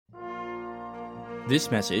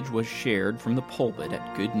This message was shared from the pulpit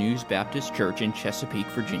at Good News Baptist Church in Chesapeake,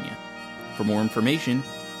 Virginia. For more information,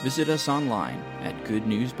 visit us online at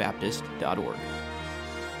goodnewsbaptist.org.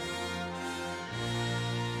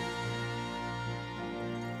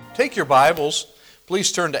 Take your Bibles,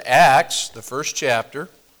 please turn to Acts, the first chapter.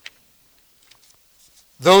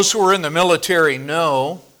 Those who are in the military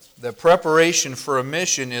know that preparation for a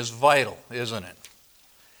mission is vital, isn't it?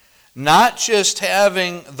 Not just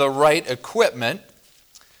having the right equipment,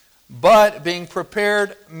 but being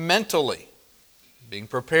prepared mentally, being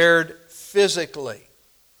prepared physically.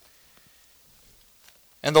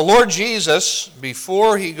 And the Lord Jesus,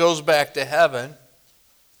 before he goes back to heaven,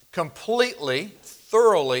 completely,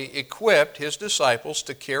 thoroughly equipped his disciples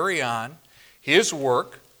to carry on his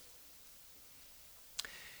work.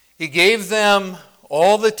 He gave them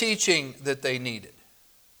all the teaching that they needed.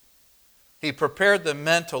 He prepared them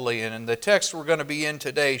mentally, and in the text we're going to be in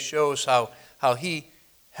today shows how he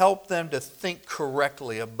helped them to think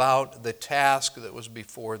correctly about the task that was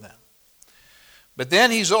before them. But then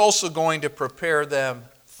he's also going to prepare them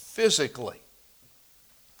physically.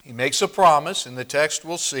 He makes a promise, in the text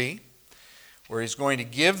we'll see, where he's going to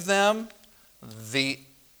give them the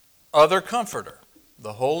other Comforter,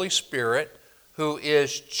 the Holy Spirit, who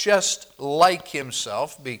is just like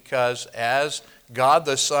himself, because as God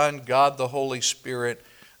the Son, God the Holy Spirit,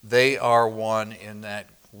 they are one in that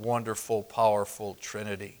wonderful, powerful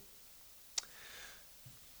Trinity.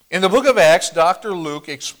 In the book of Acts, Dr. Luke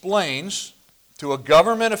explains to a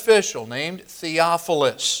government official named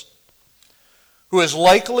Theophilus, who is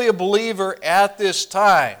likely a believer at this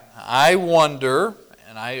time. I wonder,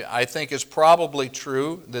 and I think it's probably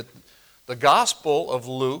true, that the Gospel of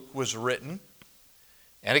Luke was written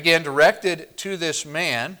and again directed to this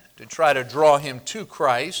man to try to draw him to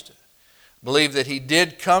Christ. Believe that he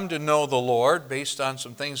did come to know the Lord based on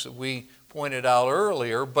some things that we pointed out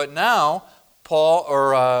earlier. But now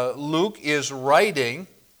Luke is writing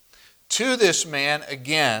to this man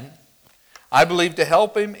again, I believe to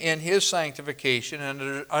help him in his sanctification and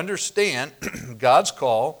to understand God's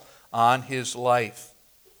call on his life.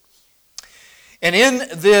 And in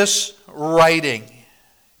this writing,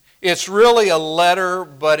 it's really a letter,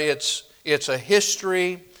 but it's a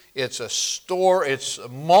history, it's a story, it's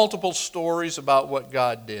multiple stories about what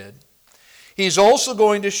God did. He's also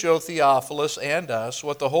going to show Theophilus and us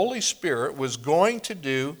what the Holy Spirit was going to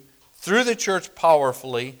do through the church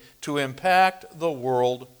powerfully to impact the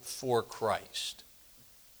world for Christ.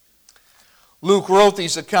 Luke wrote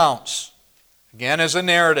these accounts, again as a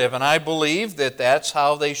narrative, and I believe that that's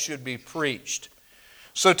how they should be preached.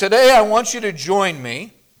 So today I want you to join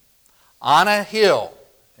me on a hill.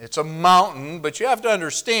 It's a mountain, but you have to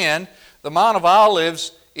understand the Mount of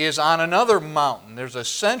Olives is on another mountain. There's a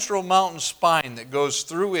central mountain spine that goes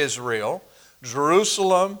through Israel.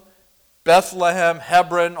 Jerusalem, Bethlehem,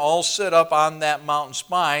 Hebron all sit up on that mountain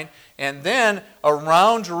spine. And then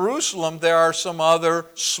around Jerusalem there are some other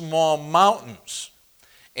small mountains.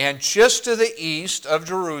 And just to the east of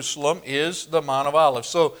Jerusalem is the Mount of Olives.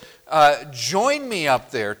 So join me up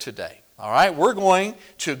there today. All right, we're going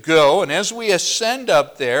to go, and as we ascend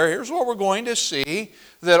up there, here's what we're going to see,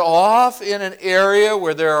 that off in an area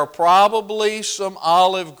where there are probably some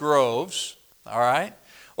olive groves, all right,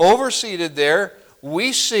 overseated there,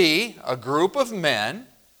 we see a group of men,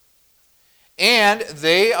 and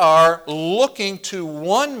they are looking to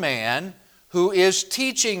one man who is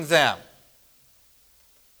teaching them.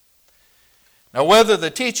 Now, whether the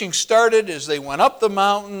teaching started as they went up the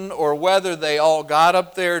mountain or whether they all got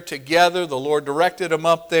up there together, the Lord directed them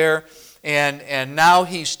up there, and now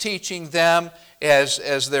He's teaching them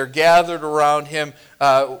as they're gathered around Him.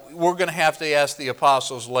 We're going to have to ask the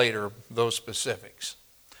apostles later those specifics.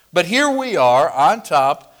 But here we are on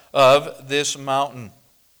top of this mountain.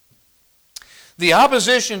 The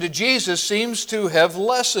opposition to Jesus seems to have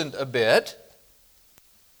lessened a bit.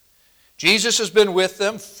 Jesus has been with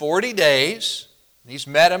them 40 days. He's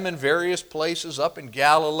met them in various places, up in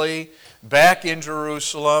Galilee, back in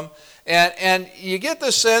Jerusalem. And you get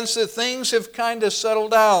the sense that things have kind of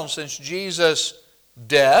settled down since Jesus'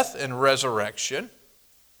 death and resurrection.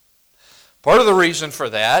 Part of the reason for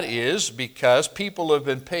that is because people have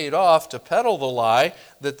been paid off to peddle the lie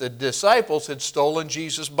that the disciples had stolen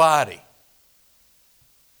Jesus' body.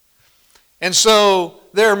 And so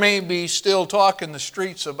there may be still talk in the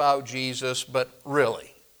streets about Jesus, but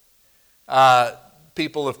really,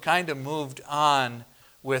 people have kind of moved on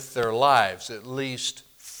with their lives, at least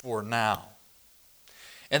for now.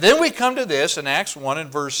 And then we come to this in Acts 1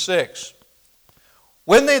 and verse 6.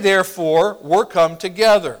 When they therefore were come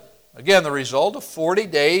together, again the result of 40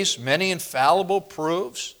 days, many infallible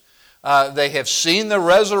proofs, They have seen the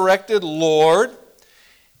resurrected Lord.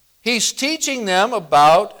 He's teaching them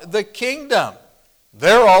about the kingdom.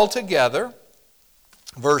 They're all together.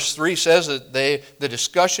 Verse 3 says that the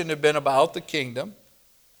discussion had been about the kingdom.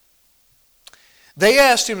 They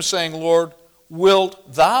asked him, saying, Lord,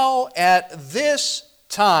 wilt thou at this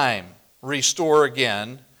time restore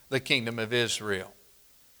again the kingdom of Israel?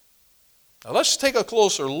 Now let's take a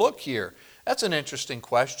closer look here. That's an interesting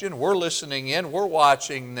question. We're listening in. We're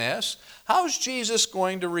watching this. How's Jesus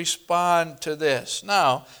going to respond to this?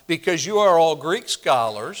 Now, because you are all Greek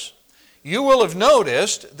scholars, you will have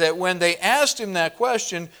noticed that when they asked him that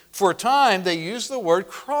question, for time they used the word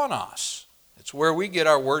chronos. It's where we get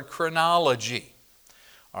our word chronology.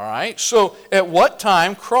 All right? So at what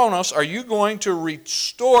time, chronos, are you going to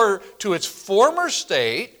restore to its former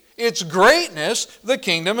state, its greatness, the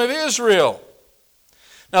kingdom of Israel?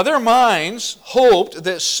 Now their minds hoped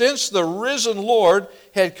that since the risen Lord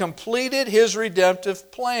had completed his redemptive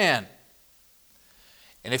plan,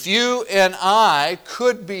 and if you and I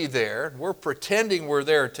could be there, we're pretending we're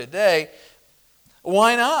there today,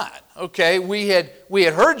 why not? Okay, we had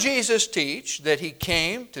heard Jesus teach that he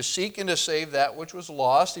came to seek and to save that which was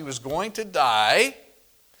lost. He was going to die,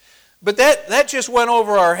 but that just went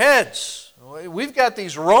over our heads. We've got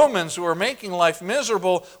these Romans who are making life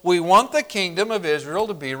miserable. We want the kingdom of Israel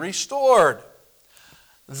to be restored.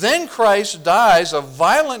 Then Christ dies a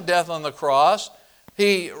violent death on the cross.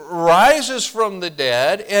 He rises from the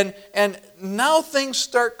dead, and now things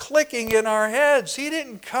start clicking in our heads. He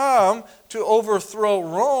didn't come to overthrow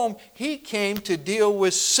Rome. He came to deal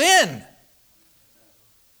with sin.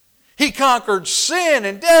 He conquered sin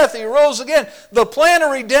and death. He rose again. The plan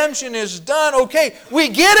of redemption is done. Okay, we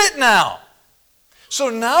get it now. So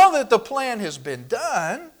now that the plan has been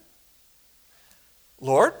done,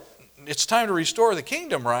 Lord, it's time to restore the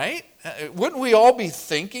kingdom, right? Wouldn't we all be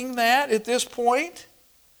thinking that at this point?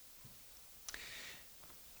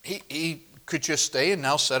 He could just stay and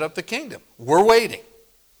now set up the kingdom. We're waiting.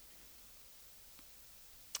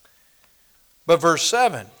 But verse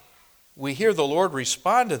 7, we hear the Lord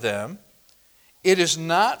respond to them, it is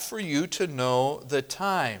not for you to know the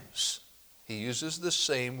times. He uses the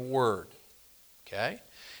same word. Okay?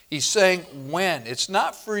 He's saying when. It's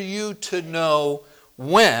not for you to know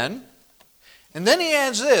when. And then he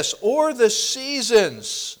adds this, or the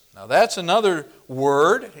seasons. Now that's another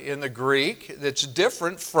word in the Greek that's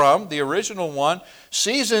different from the original one.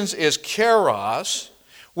 Seasons is kairos,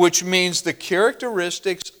 which means the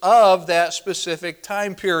characteristics of that specific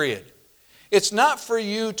time period. It's not for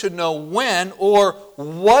you to know when or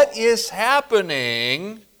what is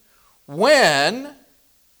happening when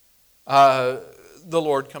the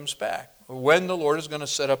Lord comes back, when the Lord is going to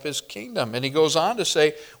set up his kingdom. And he goes on to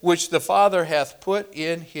say, which the Father hath put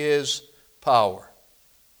in his power.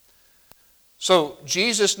 So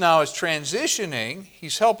Jesus now is transitioning.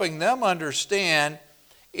 He's helping them understand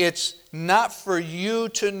it's not for you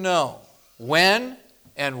to know when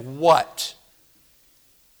and what,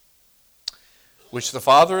 which the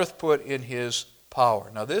Father hath put in his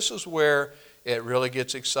power. Now this is where it really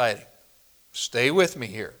gets exciting. Stay with me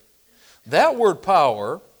here. That word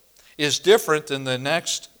power is different than the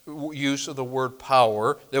next use of the word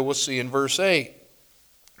power that we'll see in verse 8.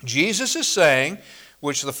 Jesus is saying,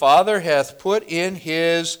 which the Father hath put in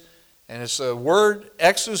his, and it's a word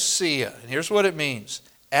exousia, and here's what it means.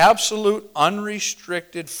 Absolute,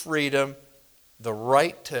 unrestricted freedom, the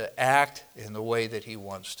right to act in the way that he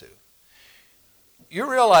wants to. You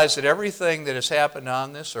realize that everything that has happened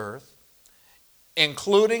on this earth,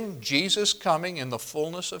 including Jesus coming in the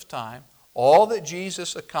fullness of time, all that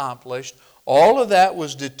Jesus accomplished, all of that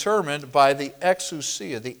was determined by the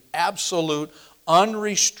exousia, the absolute,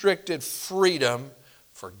 unrestricted freedom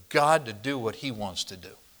for God to do what he wants to do.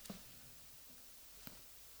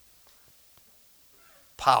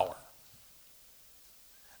 Power.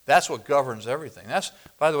 That's what governs everything.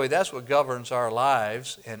 By the way, that's what governs our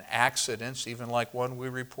lives in accidents, even like one we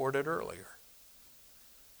reported earlier.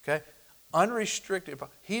 Okay? Unrestricted.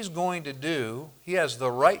 He's going to do, he has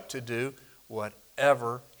the right to do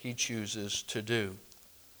whatever he chooses to do.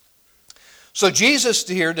 So Jesus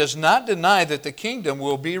here does not deny that the kingdom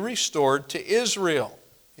will be restored to Israel.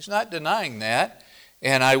 He's not denying that.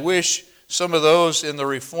 And I wish some of those in the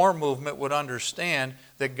Reform movement would understand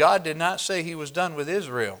that God did not say he was done with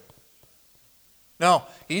Israel. No,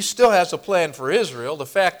 he still has a plan for Israel. The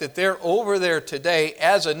fact that they're over there today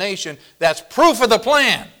as a nation, that's proof of the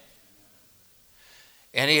plan.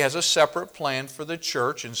 And he has a separate plan for the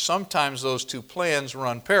church, and sometimes those two plans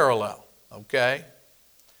run parallel, okay?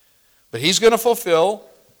 But he's going to fulfill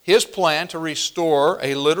his plan to restore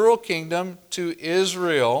a literal kingdom to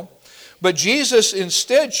Israel. But Jesus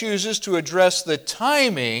instead chooses to address the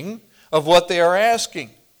timing of what they are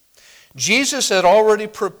asking. Jesus had already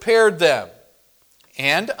prepared them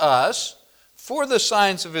and us for the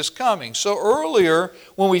signs of his coming. So earlier,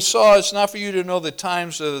 when we saw it's not for you to know the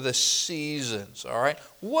times of the seasons, all right?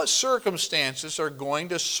 What circumstances are going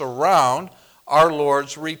to surround our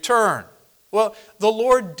Lord's return? Well, the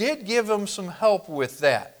Lord did give them some help with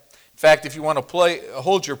that. In fact, if you want to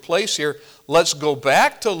hold your place here, let's go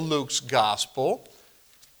back to Luke's gospel.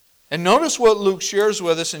 And notice what Luke shares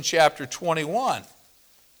with us in chapter 21.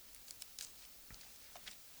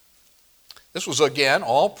 This was, again,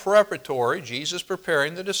 all preparatory, Jesus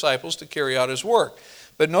preparing the disciples to carry out his work.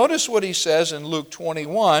 But notice what he says in Luke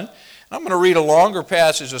 21. I'm going to read a longer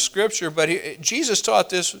passage of Scripture, but Jesus taught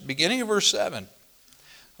this beginning of verse 7.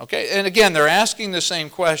 Okay, and again, they're asking the same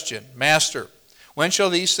question. Master, when shall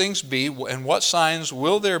these things be, and what signs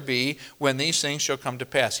will there be when these things shall come to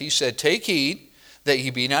pass? He said, take heed that ye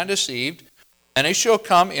be not deceived. And it shall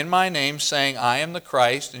come in my name, saying, I am the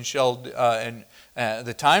Christ, and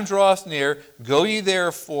the time draweth near, go ye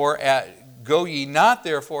not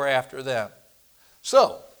therefore after them.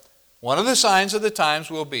 So, one of the signs of the times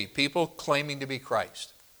will be people claiming to be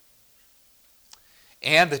Christ.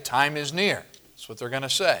 And the time is near. That's what they're going to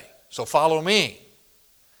say. So follow me.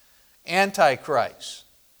 Antichrist.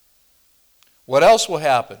 What else will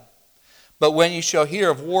happen? But when ye shall hear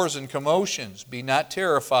of wars and commotions, be not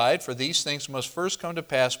terrified, for these things must first come to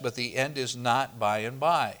pass, but the end is not by and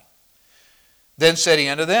by. Then said he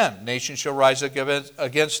unto them, nation shall rise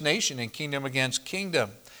against nation, and kingdom against kingdom.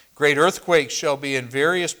 Great earthquakes shall be in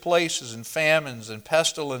various places, and famines and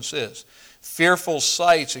pestilences. Fearful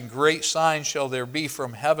sights and great signs shall there be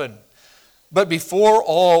from heaven. But before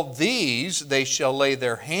all these they shall lay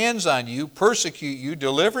their hands on you, persecute you,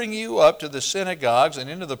 delivering you up to the synagogues and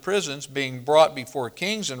into the prisons, being brought before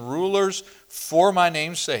kings and rulers for my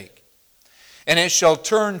name's sake. And it shall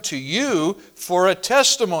turn to you for a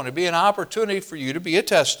testimony, be an opportunity for you to be a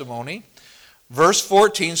testimony. Verse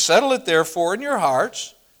 14, settle it therefore in your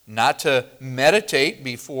hearts, not to meditate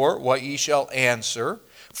before what ye shall answer.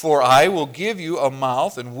 For I will give you a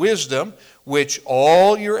mouth and wisdom, which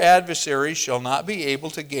all your adversaries shall not be able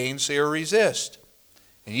to gainsay or resist.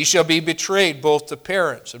 And ye shall be betrayed both to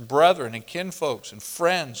parents and brethren and kinfolks and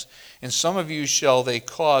friends, and some of you shall they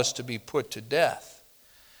cause to be put to death.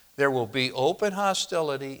 There will be open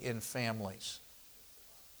hostility in families.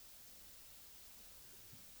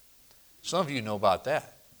 Some of you know about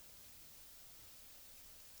that.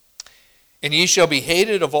 And ye shall be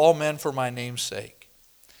hated of all men for my name's sake.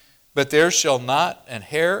 But there shall not an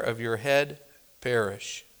hair of your head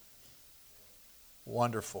perish.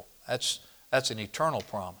 Wonderful. That's an eternal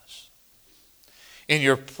promise. In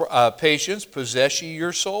your patience possess ye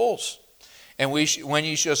your souls. And when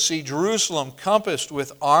ye shall see Jerusalem compassed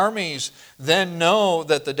with armies, then know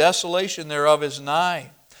that the desolation thereof is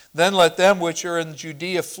nigh. Then let them which are in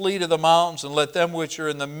Judea flee to the mountains, and let them which are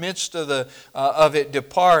in the midst of it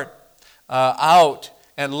depart out.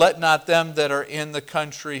 And let not them that are in the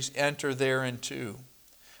countries enter thereinto.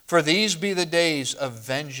 For these be the days of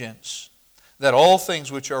vengeance, that all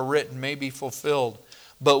things which are written may be fulfilled.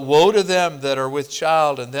 But woe to them that are with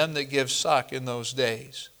child, and them that give suck in those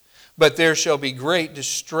days. But there shall be great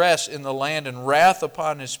distress in the land, and wrath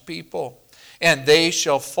upon his people. And they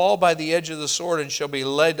shall fall by the edge of the sword, and shall be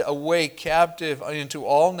led away captive into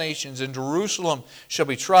all nations. And Jerusalem shall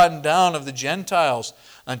be trodden down of the Gentiles,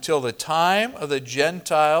 until the time of the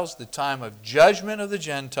Gentiles, the time of judgment of the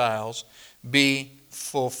Gentiles, be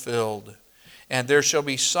fulfilled. And there shall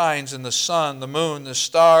be signs in the sun, the moon, the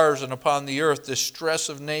stars, and upon the earth distress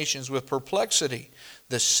of nations with perplexity,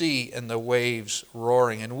 the sea and the waves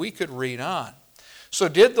roaring. And we could read on. So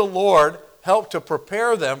did the Lord help to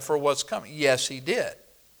prepare them for what's coming? Yes, he did.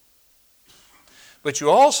 But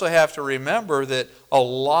you also have to remember that a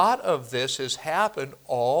lot of this has happened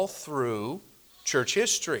all through church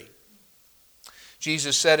history.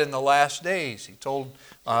 Jesus said in the last days, he told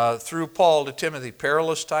through Paul to Timothy,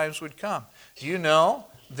 perilous times would come. Do you know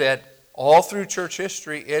that all through church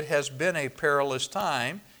history it has been a perilous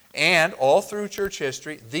time, and all through church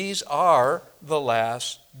history these are the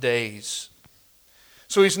last days.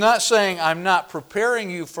 So he's not saying, I'm not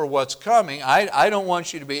preparing you for what's coming. I don't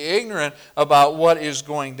want you to be ignorant about what is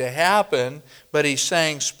going to happen, but he's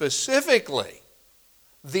saying specifically,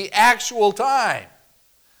 the actual time.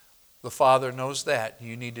 The Father knows that.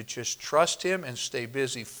 You need to just trust him and stay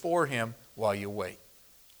busy for him while you wait.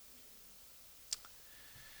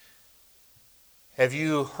 Have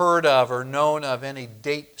you heard of or known of any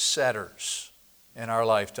date setters in our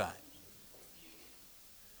lifetime?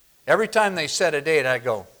 Every time they set a date, I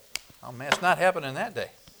go, Oh man, it's not happening that day.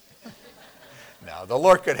 No, the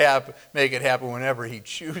Lord could make it happen whenever He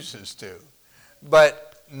chooses to.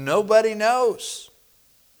 But nobody knows.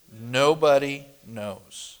 Nobody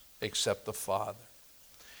knows except the Father.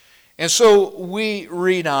 And so we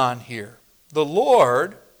read on here. The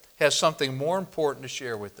Lord has something more important to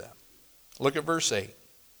share with them. Look at verse 8.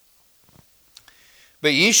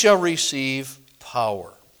 But ye shall receive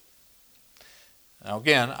power. Now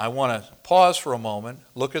again, I want to pause for a moment.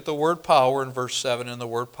 Look at the word power in verse 7 and the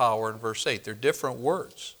word power in verse 8. They're different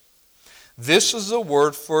words. This is the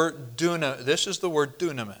word for this is the word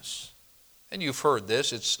dunamis. And you've heard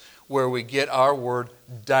this. It's where we get our word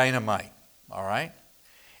dynamite. All right?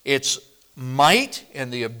 It's might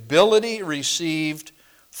and the ability received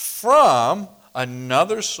from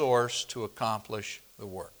another source to accomplish the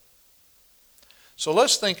work. So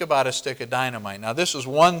let's think about a stick of dynamite. Now this is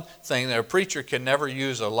one thing that a preacher can never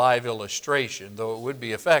use a live illustration, though it would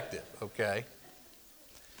be effective, okay?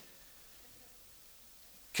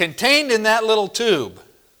 Contained in that little tube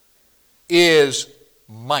is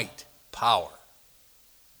might, power.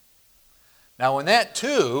 Now when that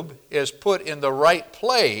tube is put in the right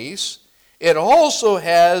place, it also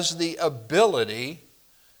has the ability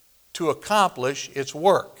to accomplish its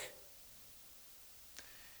work.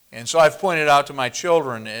 And so I've pointed out to my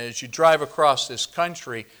children, as you drive across this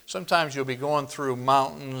country, sometimes you'll be going through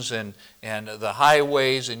mountains and the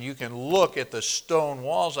highways, and you can look at the stone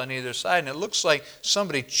walls on either side, and it looks like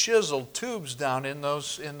somebody chiseled tubes down in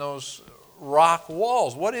those rock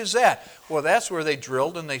walls. What is that? Well, that's where they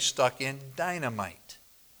drilled and they stuck in dynamite.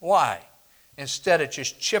 Why? Instead of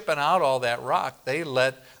just chipping out all that rock, they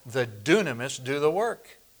let the dunamis do the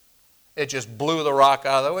work. It just blew the rock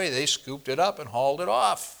out of the way. They scooped it up and hauled it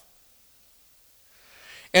off.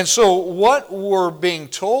 And so what we're being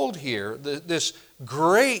told here, this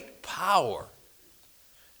great power,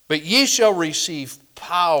 but ye shall receive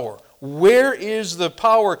power. Where is the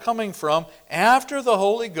power coming from? After the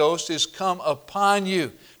Holy Ghost is come upon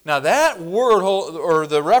you. Now that word, or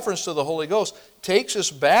the reference to the Holy Ghost, takes us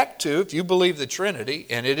back to, if you believe the Trinity,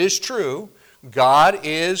 and it is true, God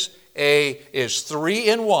is three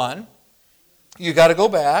in one. You got to go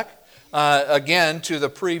back again to the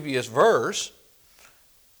previous verse,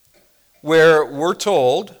 where we're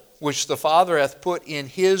told, which the Father hath put in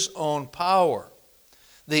His own power.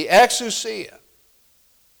 The exousia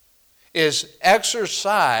is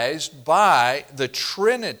exercised by the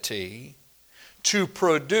Trinity to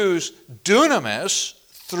produce dunamis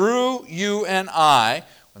through you and I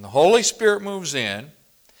when the Holy Spirit moves in.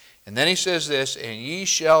 And then He says this, and ye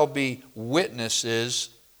shall be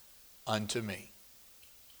witnesses unto me.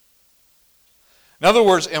 In other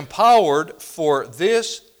words, empowered for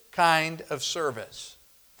this kind of service.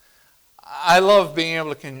 I love being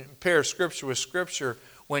able to compare Scripture with Scripture.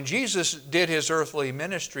 When Jesus did His earthly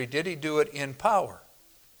ministry, did He do it in power?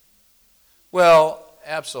 Well,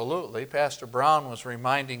 absolutely. Pastor Brown was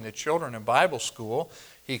reminding the children in Bible school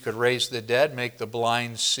He could raise the dead, make the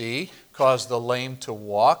blind see, cause the lame to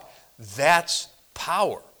walk. That's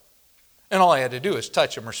power. And all I had to do is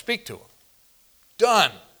touch them or speak to them.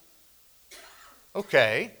 Done.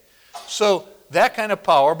 Okay. So that kind of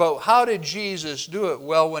power, but how did Jesus do it?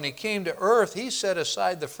 Well, when He came to earth, He set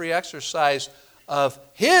aside the free exercise of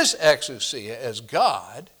His exousia as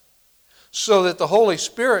God so that the Holy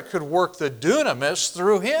Spirit could work the dunamis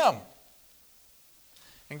through Him.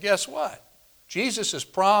 And guess what? Jesus is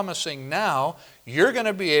promising now, you're going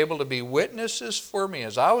to be able to be witnesses for me.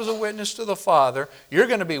 As I was a witness to the Father, you're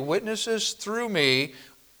going to be witnesses through me,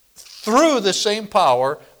 through the same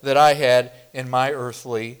power that I had in my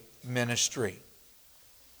earthly ministry.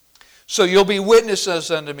 So you'll be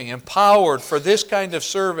witnesses unto me, empowered for this kind of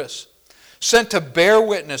service, sent to bear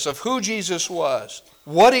witness of who Jesus was,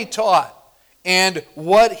 what He taught, and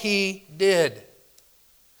what He did.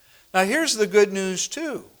 Now here's the good news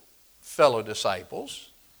too, fellow disciples,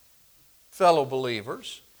 fellow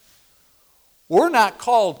believers. We're not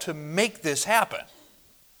called to make this happen.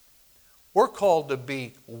 We're called to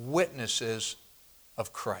be witnesses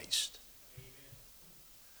of Christ.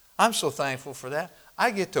 I'm so thankful for that.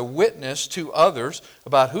 I get to witness to others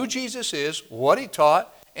about who Jesus is, what He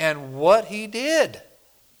taught, and what He did.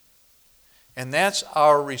 And that's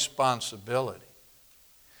our responsibility.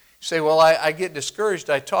 You say, well, I get discouraged.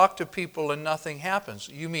 I talk to people and nothing happens.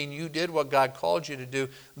 You mean you did what God called you to do?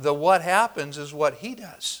 The what happens is what He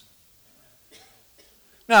does.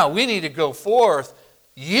 Now, we need to go forth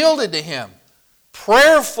yielded to Him,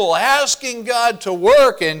 prayerful, asking God to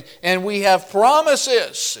work, and we have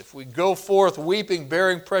promises. If we go forth weeping,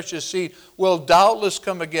 bearing precious seed, we'll doubtless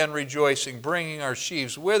come again rejoicing, bringing our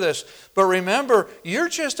sheaves with us. But remember, you're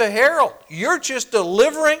just a herald. You're just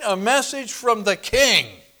delivering a message from the King.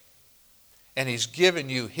 And He's given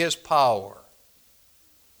you His power,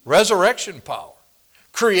 resurrection power,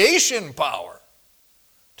 creation power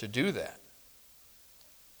to do that.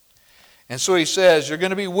 And so He says, you're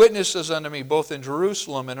going to be witnesses unto me both in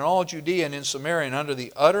Jerusalem and in all Judea and in Samaria and under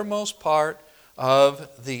the uttermost part of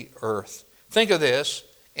the earth. Think of this,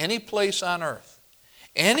 any place on earth.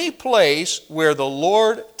 Any place where the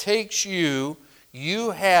Lord takes you,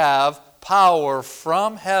 you have power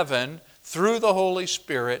from heaven through the Holy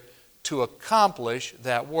Spirit to accomplish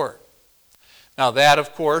that work. Now that,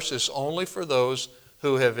 of course, is only for those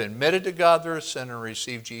who have admitted to God they're a sinner and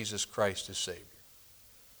received Jesus Christ as Savior.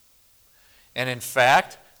 And in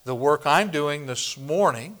fact, the work I'm doing this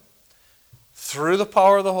morning, through the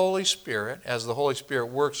power of the Holy Spirit, as the Holy Spirit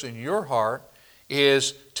works in your heart,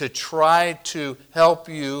 is to try to help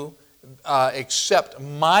you accept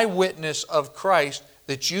my witness of Christ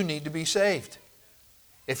that you need to be saved.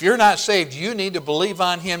 If you're not saved, you need to believe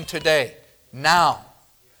on Him today, now.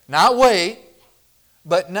 Not wait,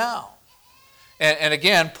 but now. And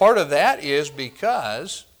again, part of that is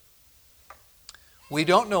because we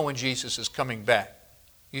don't know when Jesus is coming back.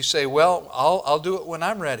 You say, well, I'll do it when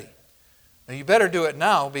I'm ready. Now, you better do it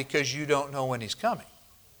now because you don't know when He's coming.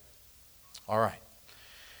 All right.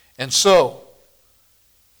 And so,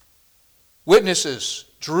 witnesses,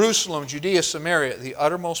 Jerusalem, Judea, Samaria, the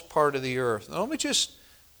uttermost part of the earth. Now,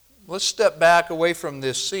 let's step back away from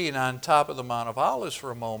this scene on top of the Mount of Olives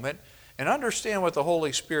for a moment and understand what the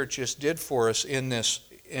Holy Spirit just did for us in this,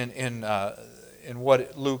 in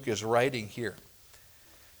what Luke is writing here.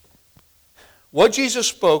 What Jesus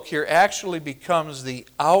spoke here actually becomes the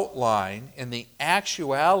outline and the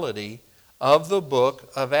actuality of the book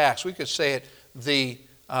of Acts. We could say it the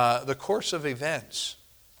course of events.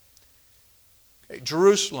 Okay,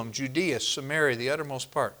 Jerusalem, Judea, Samaria, the uttermost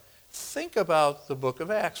part. Think about the book of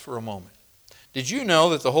Acts for a moment. Did you know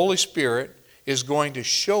that the Holy Spirit is going to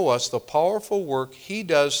show us the powerful work He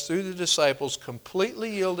does through the disciples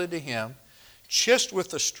completely yielded to Him, just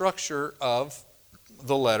with the structure of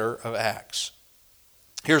the letter of Acts?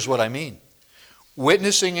 Here's what I mean.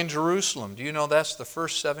 Witnessing in Jerusalem. Do you know that's the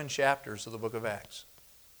first 7 chapters of the book of Acts?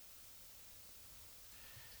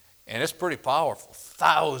 And it's pretty powerful.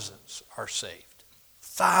 Thousands are saved.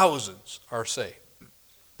 Thousands are saved.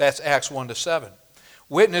 That's Acts 1-7.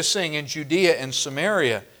 Witnessing in Judea and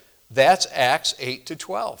Samaria. That's Acts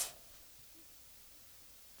 8-12.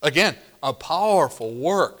 Again, a powerful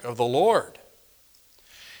work of the Lord.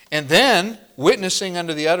 And then, witnessing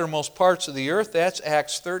unto the uttermost parts of the earth, that's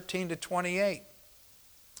Acts 13-28.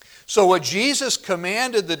 So what Jesus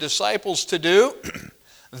commanded the disciples to do,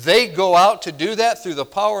 they go out to do that through the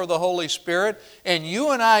power of the Holy Spirit, and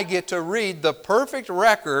you and I get to read the perfect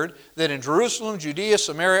record that in Jerusalem, Judea,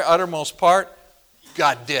 Samaria, uttermost part,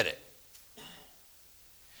 God did it.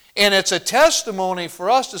 And it's a testimony for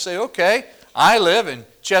us to say, okay, I live in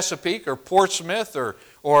Chesapeake or Portsmouth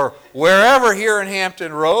or wherever here in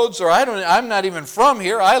Hampton Roads, or I'm not even from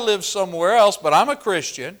here, I live somewhere else, but I'm a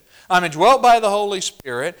Christian. I'm indwelt by the Holy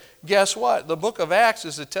Spirit. Guess what? The book of Acts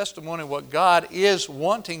is a testimony of what God is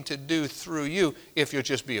wanting to do through you if you'll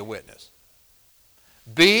just be a witness.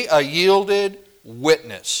 Be a yielded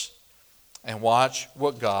witness and watch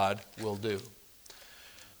what God will do.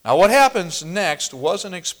 Now what happens next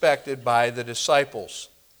wasn't expected by the disciples.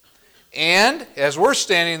 And as we're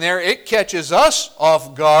standing there, it catches us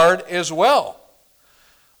off guard as well.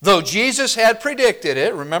 Though Jesus had predicted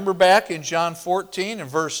it, remember back in John 14 and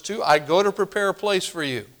verse 2, I go to prepare a place for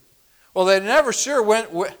you. Well, they're never sure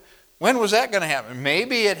when was that going to happen.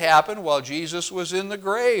 Maybe it happened while Jesus was in the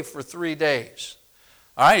grave for 3 days.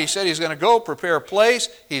 All right, He said He's going to go prepare a place.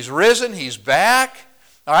 He's risen. He's back.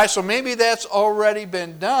 All right, so maybe that's already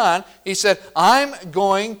been done. He said, I'm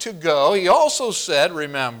going to go. He also said,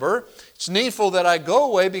 remember, it's needful that I go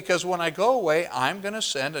away because when I go away, I'm going to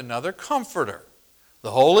send another comforter,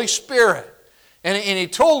 the Holy Spirit. And He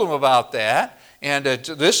told them about that. And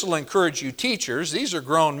this will encourage you teachers. These are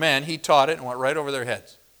grown men. He taught it and went right over their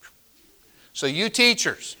heads. So you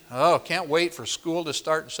teachers, can't wait for school to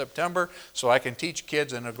start in September so I can teach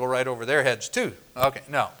kids and it'll go right over their heads too. Okay,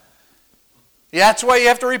 no. Yeah, that's why you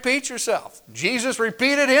have to repeat yourself. Jesus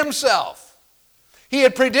repeated Himself. He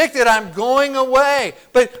had predicted, I'm going away.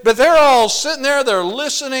 But they're all sitting there, they're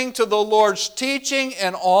listening to the Lord's teaching,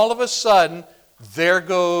 and all of a sudden, there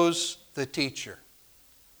goes the teacher.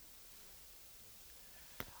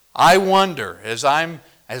 I wonder, as I'm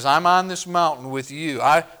on this mountain with you,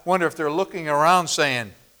 I wonder if they're looking around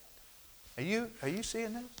saying, are you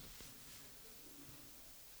seeing this?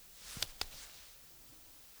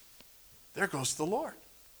 There goes the Lord.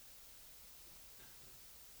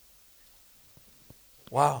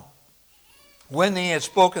 Wow. When he had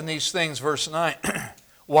spoken these things, verse 9,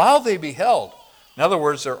 while they beheld, in other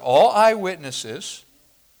words, they're all eyewitnesses,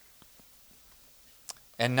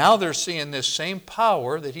 and now they're seeing this same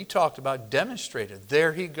power that he talked about demonstrated.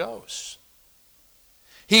 There he goes.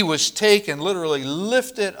 He was taken, literally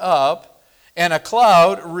lifted up, and a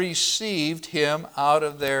cloud received him out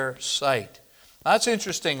of their sight. Now, that's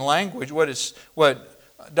interesting language. What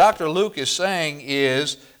Dr. Luke is saying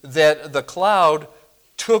is that the cloud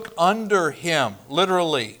took under him,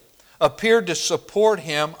 literally, appeared to support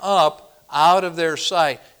him up out of their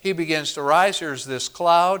sight. He begins to rise. Here's this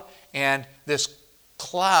cloud, and this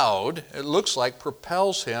cloud, it looks like,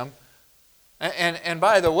 propels him. And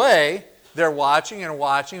by the way, they're watching and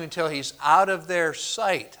watching until he's out of their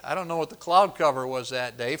sight. I don't know what the cloud cover was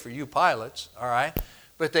that day for you pilots, all right?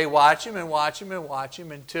 But they watch him and watch him and watch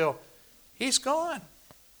him until he's gone.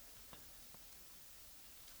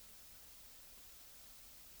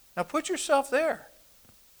 Now put yourself there.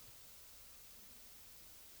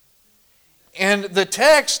 And the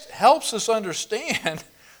text helps us understand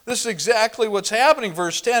this is exactly what's happening.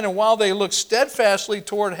 Verse 10, and while they looked steadfastly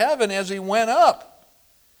toward heaven as he went up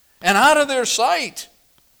and out of their sight,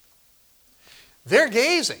 they're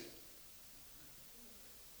gazing.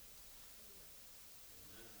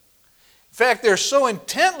 In fact, they're so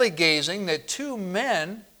intently gazing that two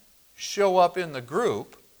men show up in the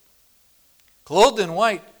group, clothed in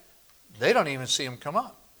white. They don't even see him come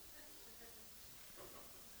up.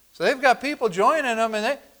 So they've got people joining them,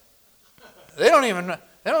 and they don't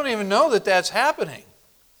even know that that's happening.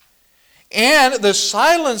 And the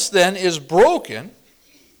silence then is broken.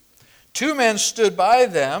 Two men stood by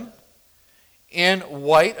them in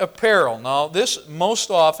white apparel. Now, this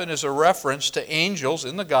most often is a reference to angels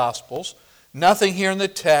in the Gospels. Nothing here in the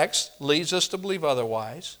text leads us to believe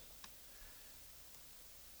otherwise.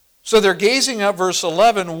 So they're gazing up, verse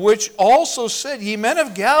 11, which also said, ye men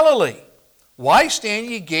of Galilee, why stand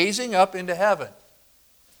ye gazing up into heaven?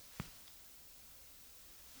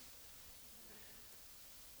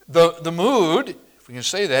 The mood, if we can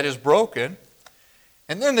say that, is broken.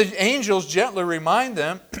 And then the angels gently remind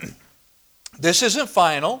them, this isn't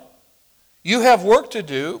final. You have work to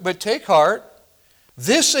do, but take heart.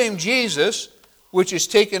 This same Jesus, which is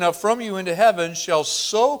taken up from you into heaven, shall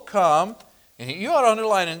so come, and you ought to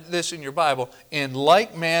underline this in your Bible, in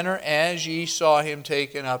like manner as ye saw him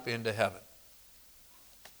taken up into heaven.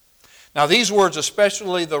 Now these words,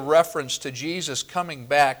 especially the reference to Jesus coming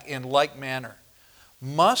back in like manner,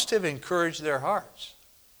 must have encouraged their hearts.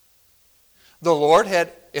 The Lord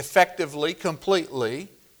had effectively, completely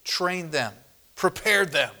trained them,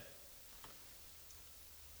 prepared them.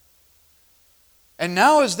 And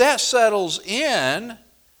now as that settles in,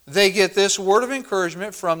 they get this word of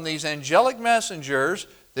encouragement from these angelic messengers,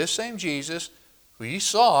 this same Jesus, who you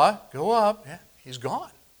saw go up, he's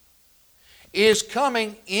gone, is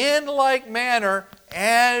coming in like manner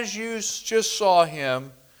as you just saw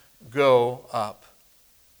him go up.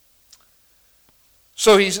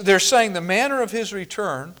 So they're saying the manner of his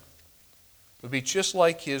return would be just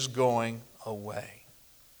like his going away.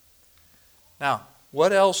 Now,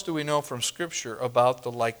 what else do we know from Scripture about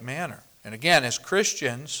the like manner? And again, as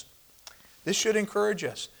Christians, this should encourage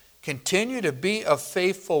us. Continue to be a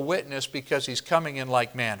faithful witness because he's coming in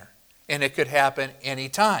like manner. And it could happen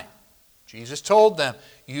anytime. Jesus told them,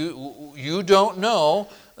 you don't know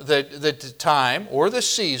the time or the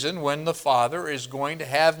season when the Father is going to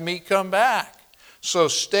have me come back. So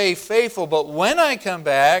stay faithful. But when I come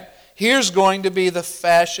back, here's going to be the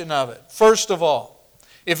fashion of it. First of all,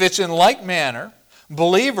 if it's in like manner,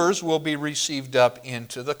 believers will be received up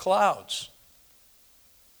into the clouds.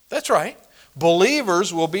 That's right.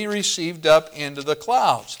 Believers will be received up into the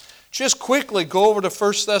clouds. Just quickly go over to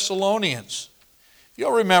 1 Thessalonians.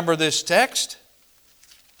 You'll remember this text.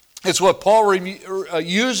 It's what Paul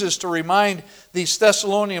uses to remind these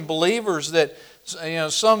Thessalonian believers that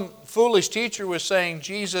some foolish teacher was saying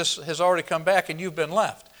Jesus has already come back and you've been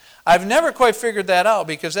left. I've never quite figured that out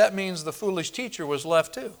because that means the foolish teacher was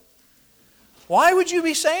left too. Why would you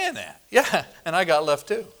be saying that? Yeah, and I got left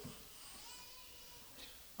too.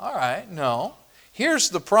 All right, no. Here's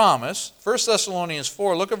the promise. 1 Thessalonians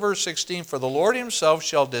 4, look at verse 16. For the Lord himself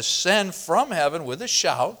shall descend from heaven with a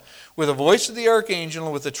shout, with the voice of the archangel,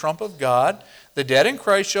 and with the trump of God. The dead in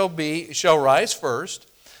Christ shall rise first.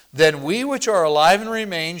 then we which are alive and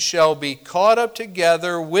remain shall be caught up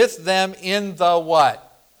together with them in the what?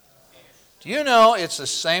 Do you know it's the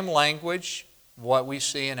same language, what we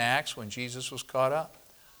see in Acts when Jesus was caught up?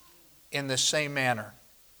 In the same manner.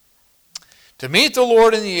 To meet the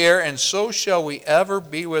Lord in the air, and so shall we ever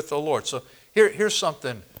be with the Lord. So here's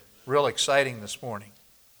something real exciting this morning.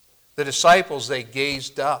 The disciples, they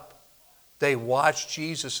gazed up. They watched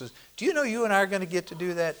Jesus. Do you know you and I are going to get to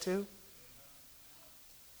do that too?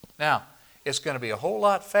 Now, it's going to be a whole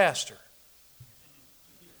lot faster.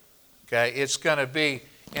 Okay, it's going to be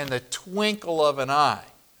in the twinkle of an eye.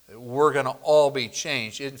 We're going to all be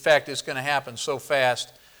changed. In fact, it's going to happen so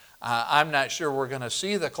fast, I'm not sure we're going to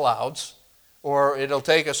see the clouds, or it'll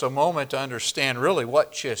take us a moment to understand really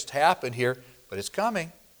what just happened here, but it's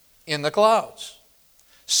coming in the clouds.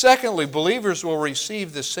 Secondly, believers will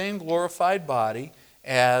receive the same glorified body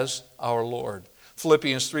as our Lord.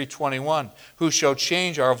 Philippians 3:21, who shall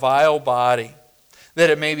change our vile body,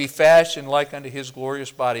 that it may be fashioned like unto his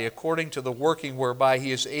glorious body, according to the working whereby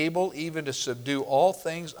he is able even to subdue all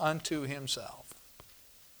things unto himself.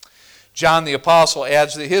 John the Apostle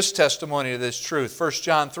adds his testimony to this truth. 1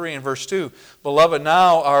 John 3 and verse 2, Beloved,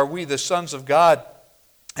 now are we the sons of God,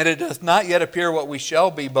 and it doth not yet appear what we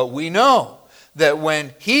shall be, but we know that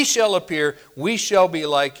when he shall appear, we shall be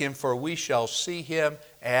like him, for we shall see him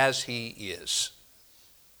as he is.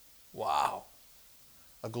 Wow.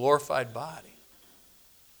 A glorified body.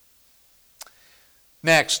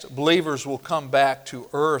 Next, believers will come back to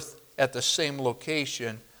earth at the same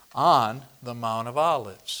location on the Mount of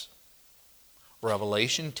Olives.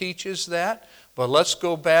 Revelation teaches that, but let's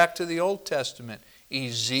go back to the Old Testament.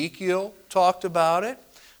 Ezekiel talked about it,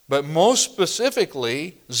 but most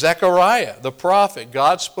specifically, Zechariah, the prophet.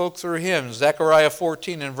 God spoke through him, Zechariah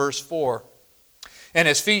 14 and verse 4. And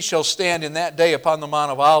his feet shall stand in that day upon the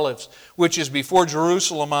Mount of Olives, which is before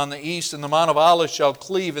Jerusalem on the east, and the Mount of Olives shall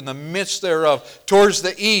cleave in the midst thereof, towards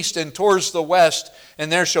the east and towards the west,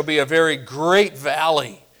 and there shall be a very great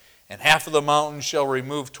valley. And half of the mountain shall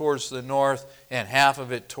remove towards the north, and half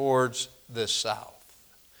of it towards the south.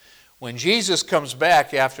 When Jesus comes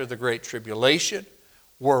back after the Great Tribulation,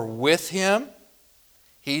 we're with him.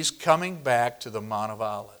 He's coming back to the Mount of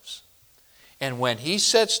Olives. And when he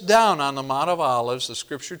sits down on the Mount of Olives, the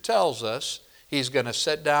Scripture tells us, he's going to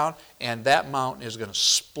sit down, and that mountain is going to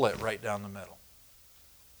split right down the middle.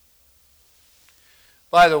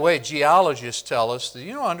 By the way, geologists tell us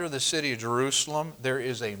that, under the city of Jerusalem, there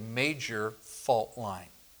is a major fault line.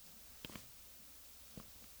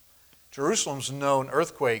 Jerusalem's known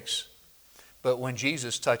earthquakes, but when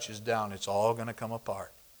Jesus touches down, it's all going to come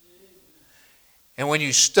apart. And when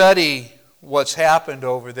you study what's happened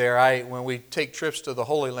over there, when we take trips to the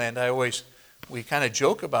Holy Land, we kind of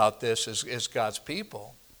joke about this as God's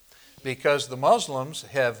people, because the Muslims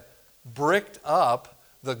have bricked up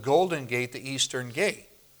the Golden Gate, the Eastern Gate.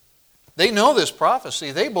 They know this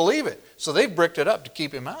prophecy. They believe it. So they've bricked it up to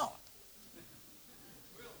keep him out.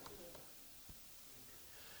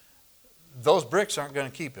 Those bricks aren't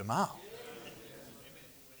going to keep him out.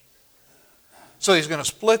 So he's going to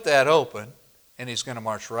split that open, and he's going to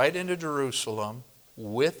march right into Jerusalem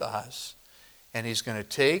with us, and he's going to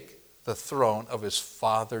take the throne of his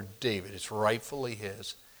father David. It's rightfully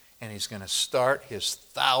his, and he's going to start his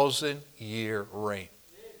 1,000-year reign.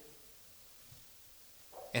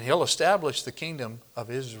 And he'll establish the kingdom of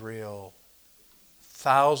Israel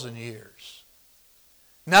 1,000 years.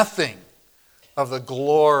 Nothing of the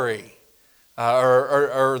glory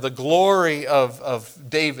or the glory of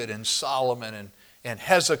David and Solomon and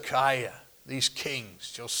Hezekiah, these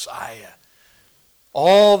kings, Josiah.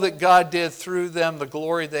 All that God did through them, the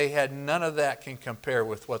glory they had, none of that can compare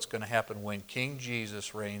with what's going to happen when King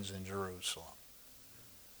Jesus reigns in Jerusalem.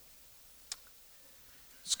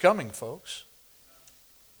 It's coming, folks.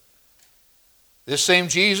 This same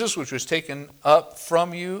Jesus, which was taken up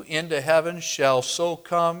from you into heaven, shall so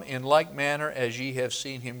come in like manner as ye have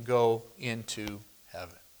seen him go into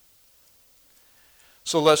heaven.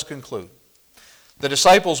 So let's conclude. The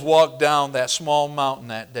disciples walked down that small mountain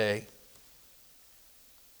that day.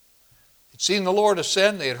 They'd seen the Lord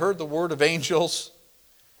ascend. They had heard the word of angels.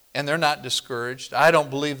 And they're not discouraged. I don't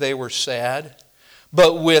believe they were sad.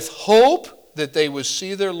 But with hope that they would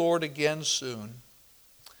see their Lord again soon,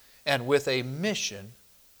 and with a mission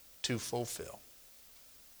to fulfill.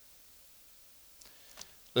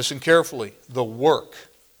 Listen carefully. The work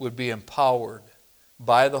would be empowered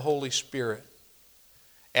by the Holy Spirit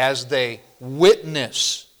as they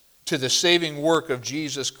witness to the saving work of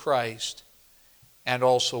Jesus Christ and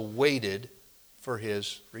also waited for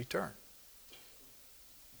his return.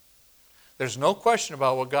 There's no question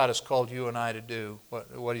about what God has called you and I to do,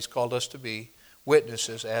 what He's called us to be,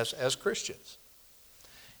 witnesses as Christians.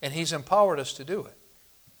 And He's empowered us to do it.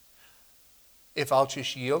 If I'll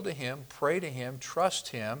just yield to Him, pray to Him, trust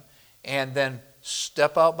Him, and then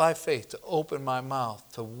step out by faith to open my mouth,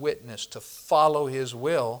 to witness, to follow His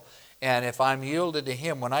will. And if I'm yielded to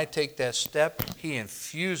Him, when I take that step, He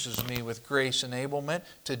infuses me with grace enablement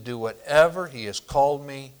to do whatever He has called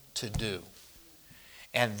me to do.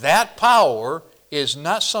 And that power is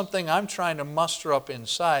not something I'm trying to muster up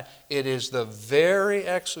inside. It is the very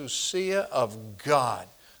exousia of God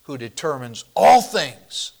who determines all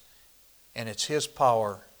things. And it's His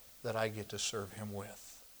power that I get to serve Him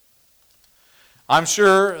with. I'm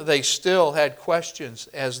sure they still had questions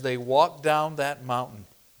as they walked down that mountain.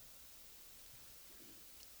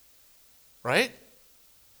 Right?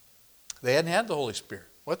 They hadn't had the Holy Spirit.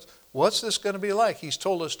 What's this going to be like? He's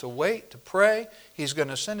told us to wait, to pray. He's going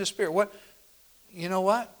to send His Spirit. You know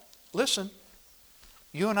what? Listen,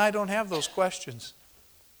 you and I don't have those questions.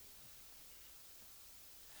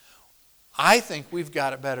 I think we've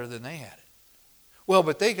got it better than they had it. Well,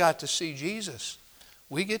 but they got to see Jesus.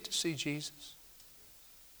 We get to see Jesus.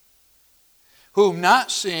 Whom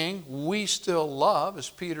not seeing, we still love, as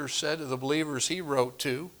Peter said to the believers he wrote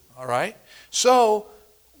to. All right? So,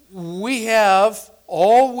 we have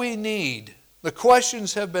all we need. The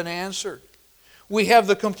questions have been answered. We have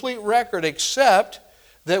the complete record, except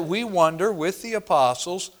that we wonder with the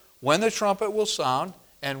apostles when the trumpet will sound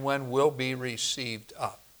and when we'll be received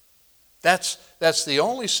up. That's the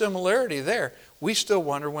only similarity there. We still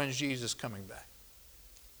wonder when Jesus is coming back.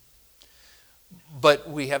 But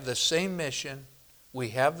we have the same mission. We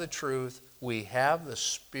have the truth. We have the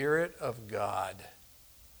Spirit of God.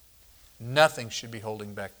 Nothing should be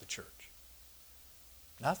holding back the church.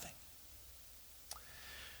 Nothing.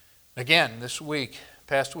 Again,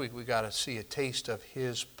 past week, we got to see a taste of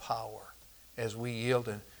His power as we yield.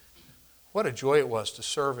 And what a joy it was to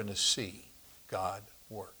serve and to see God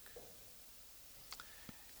work.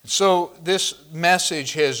 And so this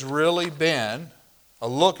message has really been a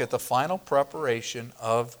look at the final preparation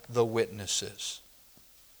of the witnesses.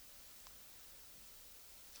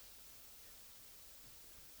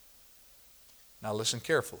 Now listen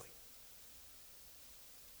carefully.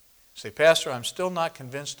 Say, Pastor, I'm still not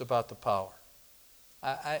convinced about the power.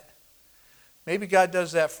 Maybe God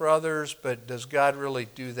does that for others, but does God really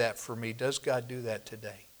do that for me? Does God do that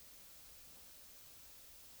today?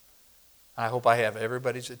 I hope I have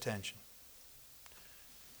everybody's attention.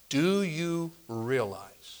 Do you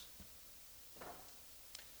realize,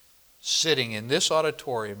 sitting in this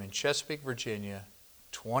auditorium in Chesapeake, Virginia,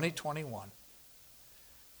 2021,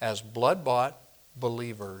 as blood-bought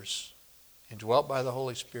believers indwelt by the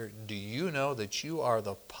Holy Spirit, do you know that you are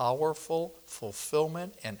the powerful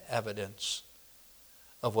fulfillment and evidence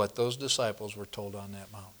of what those disciples were told on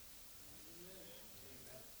that mountain?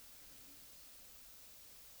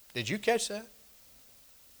 Did you catch that?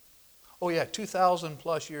 Oh yeah, 2,000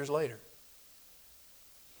 plus years later.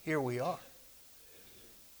 Here we are.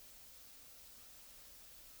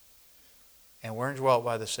 And we're indwelt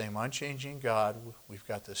by the same unchanging God. We've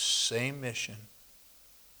got the same mission.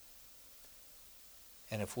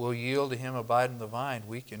 And if we'll yield to Him, abide in the vine,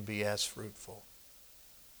 we can be as fruitful.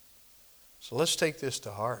 So let's take this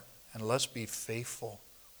to heart and let's be faithful.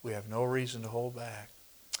 We have no reason to hold back.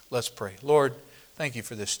 Let's pray. Lord, thank You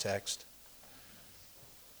for this text.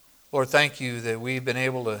 Lord, thank You that we've been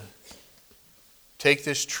able to take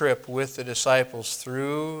this trip with the disciples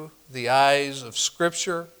through the eyes of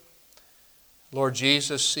Scripture. Lord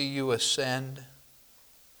Jesus, see You ascend.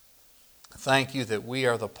 Thank You that we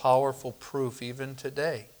are the powerful proof even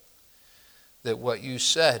today that what You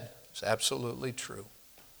said is absolutely true.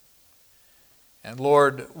 And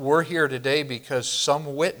Lord, we're here today because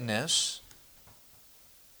some witness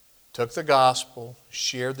took the gospel,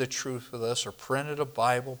 shared the truth with us, or printed a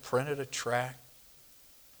Bible, printed a tract.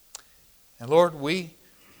 And Lord, we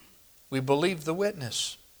believe the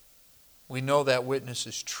witness. We know that witness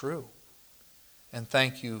is true. And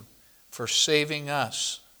thank You for saving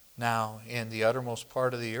us now in the uttermost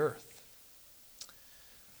part of the earth.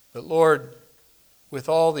 But Lord, with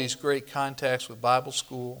all these great contacts with Bible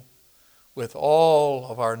school, with all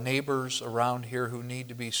of our neighbors around here who need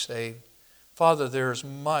to be saved, Father, there is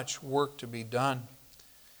much work to be done.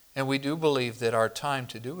 And we do believe that our time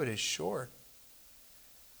to do it is short.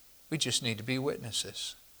 We just need to be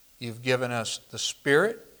witnesses. You've given us the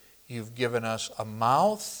Spirit. You've given us a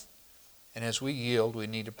mouth. And as we yield, we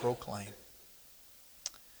need to proclaim.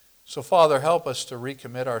 So, Father, help us to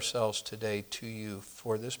recommit ourselves today to You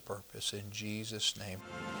for this purpose. In Jesus' name.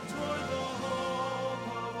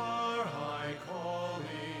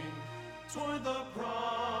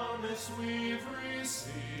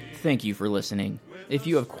 Thank you for listening. If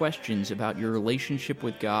you have questions about your relationship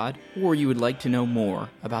with God, or you would like to know more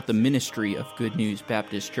about the ministry of Good News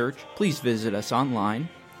Baptist Church, please visit us online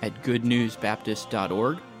at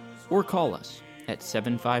goodnewsbaptist.org or call us at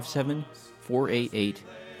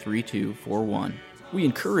 757-488-3241. We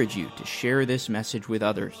encourage you to share this message with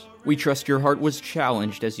others. We trust your heart was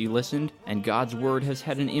challenged as you listened, and God's Word has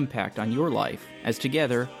had an impact on your life, as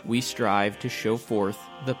together we strive to show forth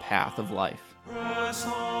the path of life.